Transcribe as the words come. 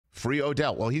Free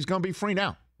Odell. Well, he's going to be free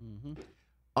now.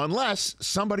 Unless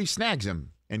somebody snags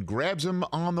him and grabs him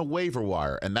on the waiver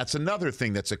wire. And that's another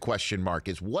thing that's a question mark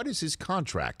is what is his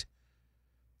contract?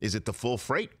 Is it the full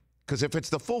freight? Because if it's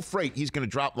the full freight, he's going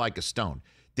to drop like a stone.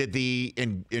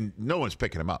 And no one's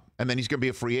picking him up. And then he's going to be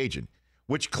a free agent,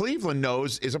 which Cleveland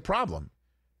knows is a problem.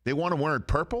 They want him wearing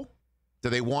purple. Do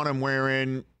they want him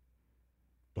wearing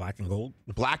black and gold?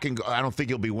 Black and gold. I don't think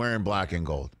he'll be wearing black and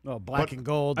gold. Oh, black and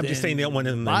gold. I'm just saying that one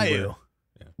in the Bayou.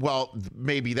 Yeah. Well,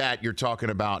 maybe that you're talking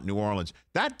about New Orleans.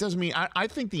 That doesn't mean I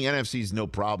think the NFC is no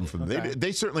problem for them. Okay.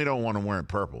 They certainly don't want him wearing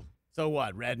purple. So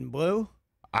what? Red and blue?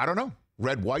 I don't know.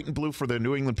 Red, white, and blue for the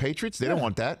New England Patriots. They don't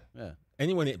want that. Yeah.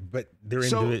 Anyone, but they're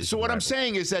So what I'm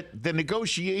saying is that the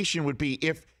negotiation would be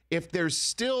if there's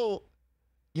still,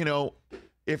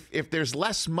 if there's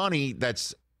less money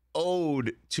that's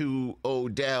owed to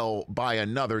Odell by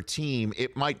another team,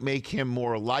 it might make him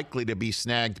more likely to be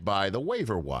snagged by the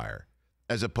waiver wire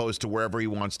as opposed to wherever he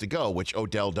wants to go, which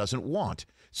Odell doesn't want.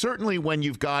 Certainly when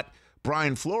you've got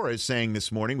Brian Flores saying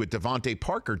this morning with Devontae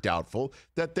Parker doubtful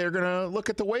that they're going to look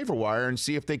at the waiver wire and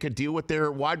see if they could deal with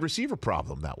their wide receiver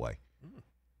problem that way.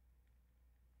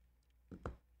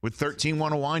 Would 13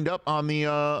 want to wind up on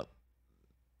the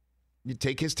you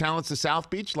take his talents to South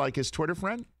Beach like his Twitter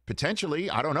friend? Potentially.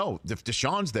 I don't know. If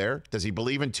Deshaun's there, does he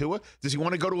believe in Tua? Does he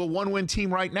want to go to a one-win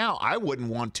team right now? I wouldn't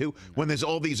want to when there's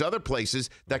all these other places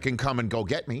that can come and go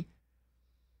get me.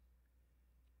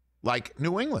 Like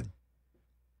New England.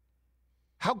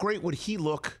 How great would he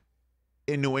look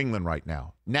in New England right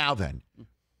now? Now then,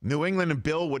 New England and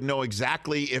Bill would know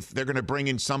exactly if they're going to bring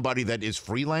in somebody that is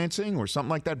freelancing or something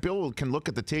like that. Bill can look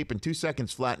at the tape in 2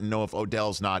 seconds flat and know if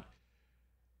Odell's not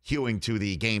hewing to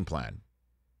the game plan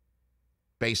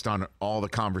based on all the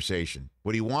conversation.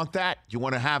 Would he want that? You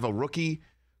want to have a rookie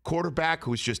quarterback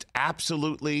who's just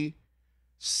absolutely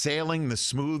sailing the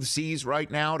smooth seas right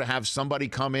now to have somebody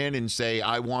come in and say,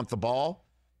 I want the ball,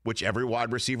 which every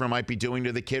wide receiver might be doing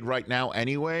to the kid right now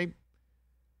anyway?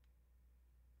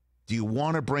 Do you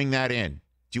want to bring that in?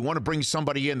 Do you want to bring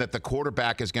somebody in that the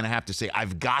quarterback is going to have to say,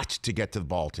 I've got to get the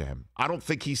ball to him? I don't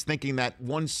think he's thinking that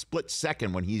one split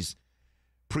second when he's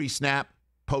pre-snap,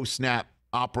 post-snap,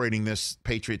 operating this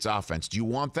Patriots offense. Do you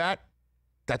want that?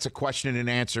 That's a question and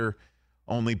answer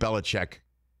only Belichick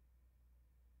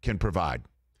can provide.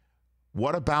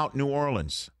 What about New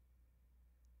Orleans?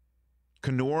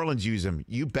 Can New Orleans use him?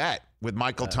 You bet. With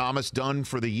Michael Thomas done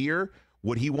for the year,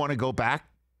 would he want to go back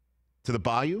to the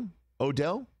Bayou,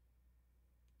 Odell?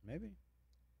 Maybe.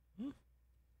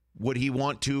 Would he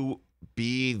want to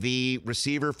be the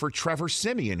receiver for Trevor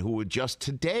Siemian, who just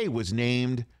today was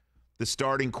named the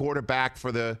starting quarterback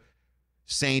for the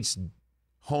Saints'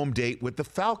 home date with the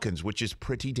Falcons, which is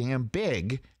pretty damn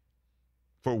big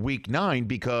for Week 9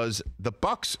 because the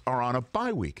Bucs are on a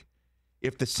bye week.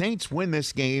 If the Saints win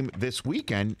this game this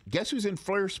weekend, guess who's in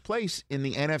first place in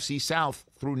the NFC South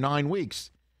through 9 weeks?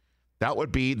 That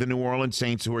would be the New Orleans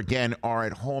Saints, who, again, are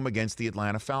at home against the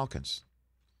Atlanta Falcons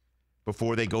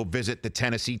before they go visit the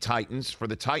Tennessee Titans for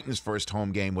the Titans' first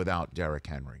home game without Derrick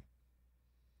Henry.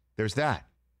 There's that.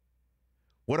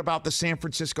 What about the San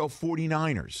Francisco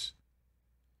 49ers?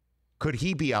 Could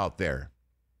he be out there?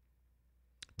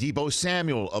 Deebo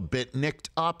Samuel a bit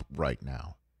nicked up right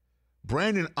now.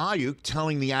 Brandon Ayuk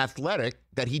telling The Athletic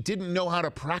that he didn't know how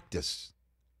to practice,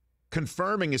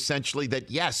 confirming essentially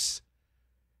that, yes,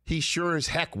 he sure as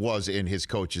heck was in his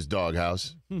coach's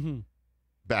doghouse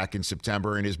back in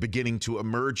September and is beginning to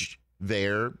emerge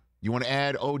there. You want to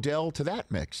add Odell to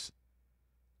that mix?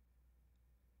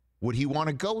 Would he want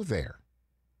to go there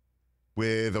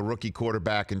with a rookie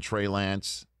quarterback in Trey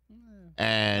Lance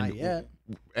and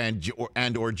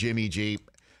or Jimmy G?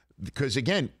 Because,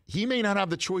 again, he may not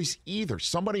have the choice either.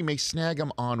 Somebody may snag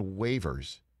him on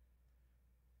waivers.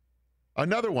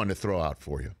 Another one to throw out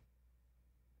for you.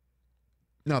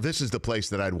 Now, this is the place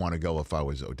that I'd want to go if I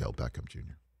was Odell Beckham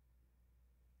Jr.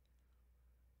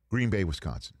 Green Bay,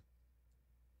 Wisconsin.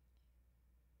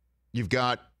 You've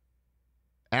got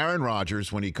Aaron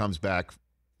Rodgers when he comes back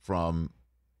from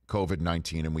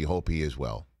COVID-19, and we hope he is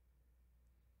well.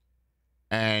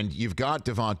 And you've got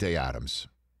Devontae Adams.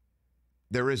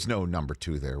 There is no number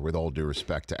 2 there, with all due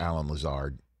respect to Alan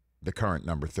Lazard, the current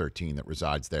number 13 that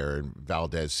resides there, and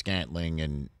Valdez Scantling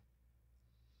and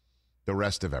the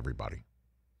rest of everybody.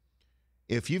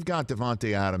 If you've got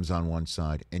Devontae Adams on one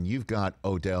side and you've got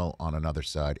Odell on another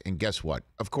side, and guess what?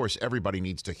 Of course, everybody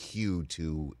needs to hew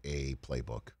to a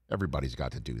playbook. Everybody's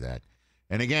got to do that.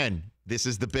 And again, this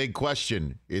is the big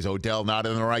question. Is Odell not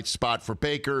in the right spot for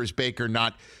Baker? Is Baker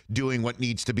not doing what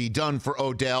needs to be done for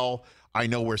Odell? I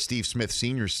know where Steve Smith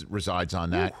Sr. resides on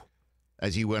that,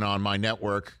 as he went on my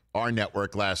network our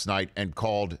network last night and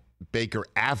called Baker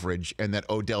average and that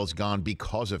Odell's gone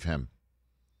because of him.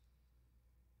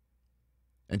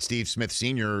 And Steve Smith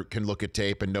Sr. can look at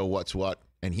tape and know what's what.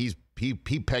 And he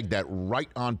pegged that right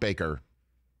on Baker.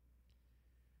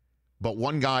 But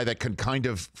one guy that can kind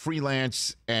of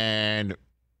freelance and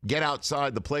get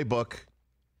outside the playbook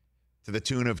to the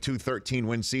tune of 2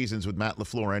 13-win seasons with Matt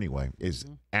LaFleur anyway is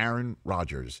Aaron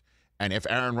Rodgers. And if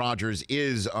Aaron Rodgers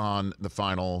is on the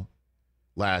final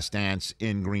last dance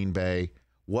in Green Bay,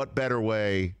 what better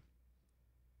way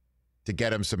to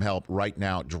get him some help right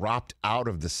now, dropped out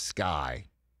of the sky,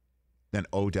 than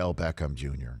Odell Beckham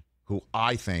Jr., who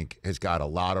I think has got a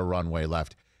lot of runway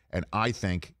left. And I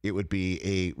think it would be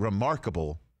a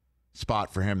remarkable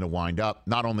spot for him to wind up,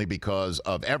 not only because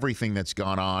of everything that's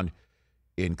gone on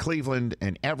in Cleveland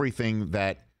and everything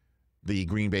that the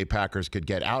Green Bay Packers could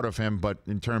get out of him, but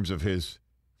in terms of his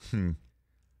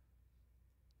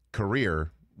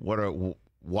career, what a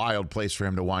wild place for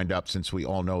him to wind up, since we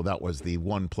all know that was the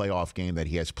one playoff game that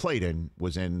he has played in,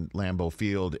 was in Lambeau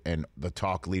Field, and the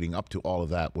talk leading up to all of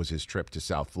that was his trip to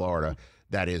South Florida.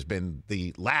 That has been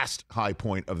the last high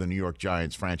point of the New York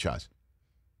Giants franchise.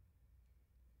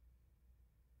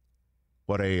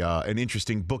 What an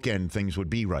interesting bookend things would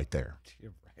be right there.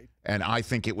 You're right. And I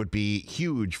think it would be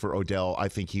huge for Odell. I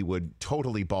think he would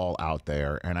totally ball out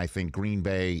there. And I think Green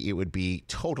Bay, it would be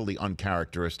totally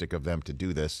uncharacteristic of them to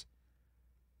do this.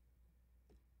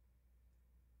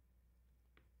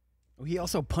 He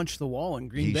also punched the wall in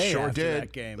Green Bay after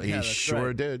that game. He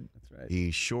sure did. That's right.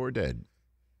 He sure did.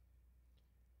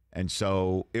 And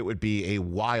so it would be a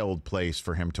wild place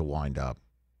for him to wind up.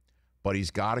 But he's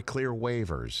got to clear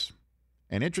waivers.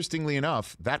 And interestingly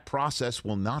enough, that process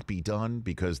will not be done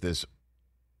because this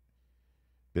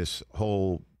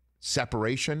whole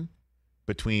separation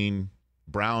between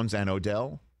Browns and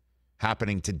Odell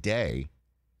happening today,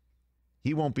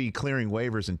 he won't be clearing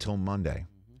waivers until Monday.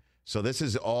 So this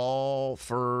is all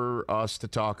for us to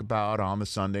talk about on the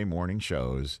Sunday morning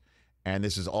shows, and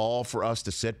this is all for us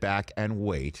to sit back and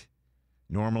wait.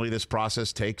 Normally this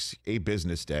process takes a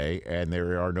business day, and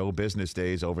there are no business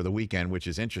days over the weekend, which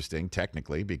is interesting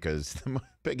technically because the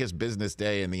biggest business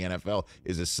day in the NFL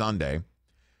is a Sunday.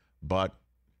 But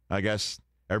I guess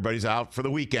everybody's out for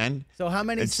the weekend. So how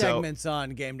many segments on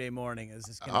game day morning is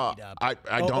this going to eat up?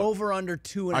 I don't over under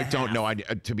 2.5. I don't know.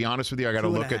 To be honest with you, I got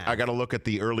to look at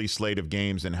the early slate of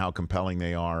games and how compelling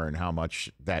they are and how much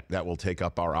that will take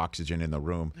up our oxygen in the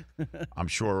room. I'm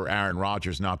sure Aaron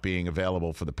Rodgers not being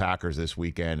available for the Packers this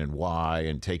weekend and why,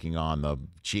 and taking on the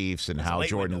Chiefs and how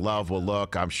Jordan Love will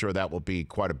look. I'm sure that will be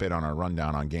quite a bit on our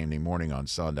rundown on game day morning on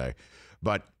Sunday.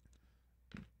 But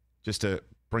just to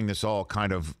bring this all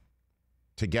kind of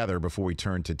together before we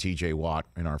turn to TJ Watt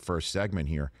in our first segment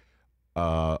here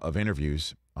of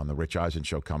interviews on the Rich Eisen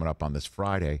Show coming up on this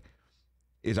Friday,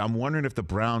 is I'm wondering if the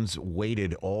Browns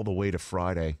waited all the way to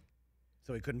Friday.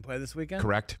 So he couldn't play this weekend?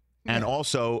 Correct. Yeah. And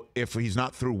also, if he's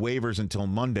not through waivers until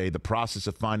Monday, the process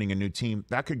of finding a new team,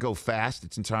 that could go fast.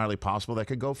 It's entirely possible that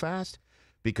could go fast.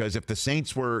 Because if the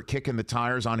Saints were kicking the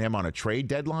tires on him on a trade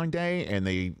deadline day and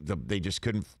they just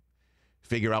couldn't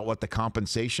figure out what the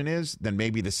compensation is, then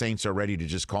maybe the Saints are ready to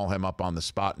just call him up on the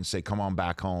spot and say, "Come on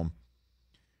back home.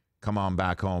 Come on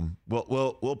back home.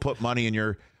 We'll put money in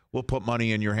your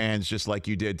hands just like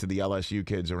you did to the LSU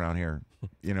kids around here."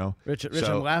 You know, Rich,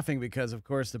 I'm laughing because of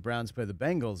course the Browns play the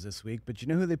Bengals this week, but you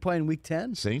know who they play in Week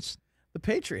 10? Saints. The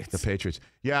Patriots. The Patriots.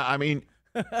 Yeah, I mean,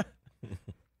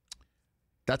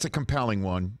 that's a compelling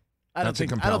one. I don't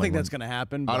think that's going to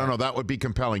happen. I don't know. That would be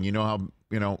compelling. You know how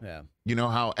you know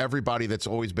how everybody that's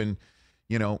always been,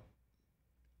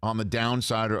 on the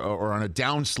downside or on a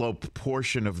downslope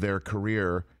portion of their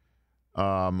career,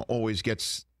 always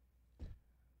gets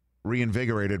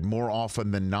reinvigorated more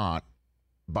often than not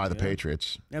by the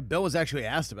Patriots. Yeah, Bill was actually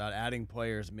asked about adding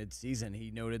players mid-season.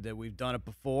 He noted that we've done it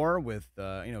before with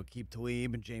keep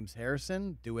Talib and James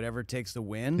Harrison, do whatever it takes to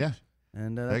win. Yeah.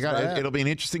 And it'll be an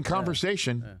interesting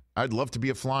conversation. Yeah. I'd love to be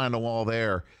a fly on the wall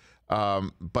there.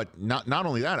 But not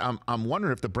only that, I'm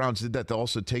wondering if the Browns did that to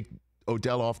also take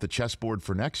Odell off the chessboard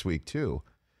for next week too,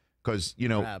 because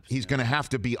he's going to have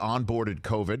to be onboarded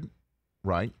COVID,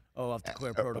 right? Oh, off the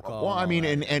clear protocol. Well, I mean,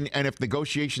 and if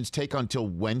negotiations take until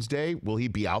Wednesday, will he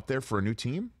be out there for a new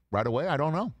team right away? I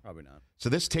don't know. Probably not. So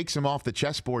this takes him off the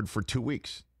chessboard for 2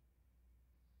 weeks.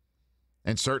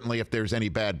 And certainly if there's any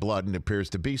bad blood, and appears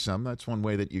to be some, that's one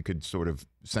way that you could sort of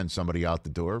send somebody out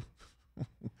the door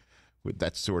with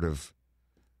that sort of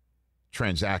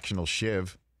transactional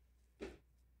shiv.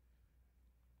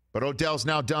 But Odell's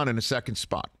now done in a second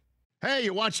spot. Hey,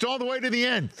 you watched all the way to the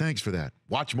end. Thanks for that.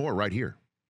 Watch more right here.